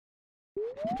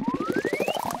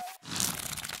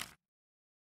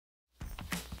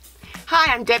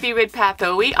Hi, I'm Debbie Ridpath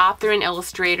Ohi, author and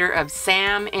illustrator of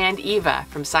Sam and Eva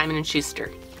from Simon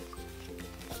Schuster.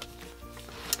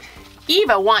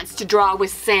 Eva wants to draw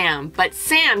with Sam, but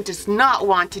Sam does not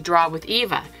want to draw with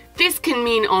Eva. This can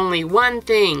mean only one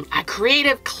thing, a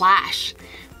creative clash.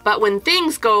 But when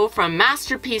things go from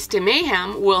masterpiece to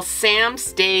mayhem, will Sam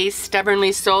stay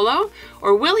stubbornly solo,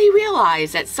 or will he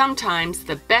realize that sometimes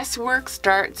the best work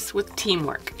starts with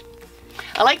teamwork?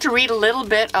 I'd like to read a little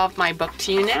bit of my book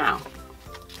to you now.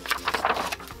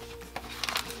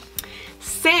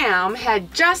 Sam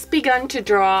had just begun to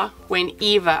draw when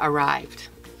Eva arrived.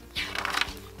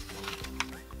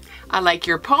 "I like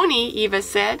your pony," Eva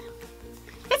said.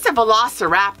 "It's a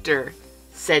velociraptor,"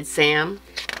 said Sam.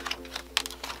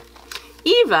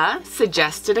 Eva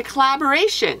suggested a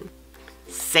collaboration.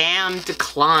 Sam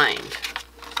declined.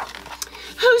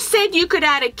 "Who said you could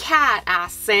add a cat?"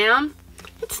 asked Sam.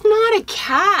 "It's not a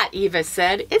cat," Eva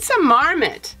said. "It's a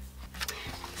marmot."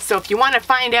 So if you want to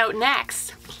find out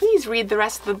next, please read the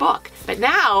rest of the book. But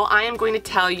now I am going to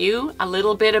tell you a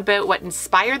little bit about what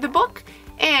inspired the book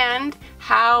and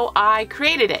how I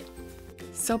created it.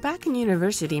 So back in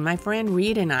university, my friend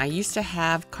Reed and I used to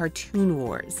have cartoon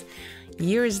wars.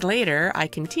 Years later, I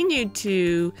continued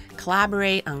to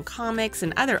collaborate on comics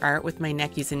and other art with my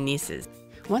nephews and nieces.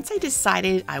 Once I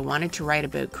decided I wanted to write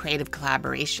about creative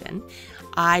collaboration,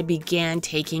 I began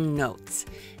taking notes.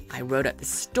 I wrote up the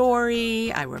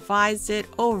story, I revised it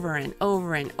over and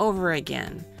over and over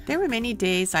again. There were many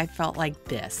days I felt like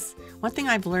this. One thing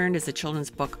I've learned as a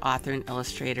children's book author and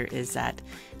illustrator is that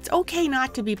it's okay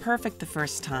not to be perfect the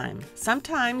first time.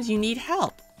 Sometimes you need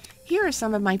help. Here are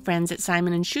some of my friends at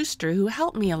Simon & Schuster who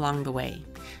helped me along the way.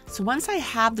 So once I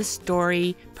have the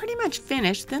story pretty much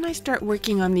finished, then I start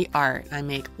working on the art. I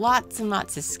make lots and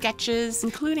lots of sketches,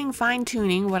 including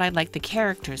fine-tuning what I'd like the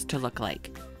characters to look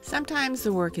like. Sometimes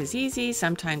the work is easy,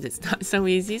 sometimes it's not so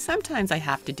easy. Sometimes I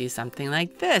have to do something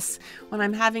like this when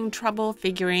I'm having trouble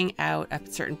figuring out a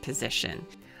certain position.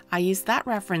 I used that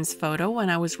reference photo when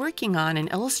I was working on an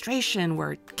illustration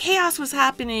where chaos was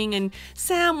happening and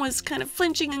Sam was kind of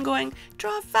flinching and going,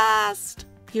 "Draw fast."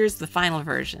 Here's the final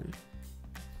version.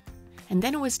 And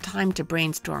then it was time to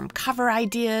brainstorm cover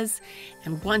ideas.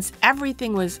 And once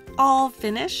everything was all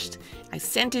finished, I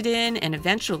sent it in, and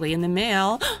eventually in the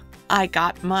mail, I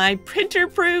got my printer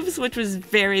proofs, which was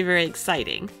very, very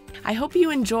exciting. I hope you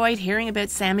enjoyed hearing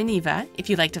about Sam and Eva. If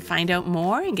you'd like to find out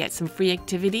more and get some free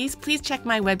activities, please check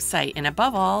my website. And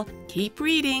above all, keep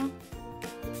reading.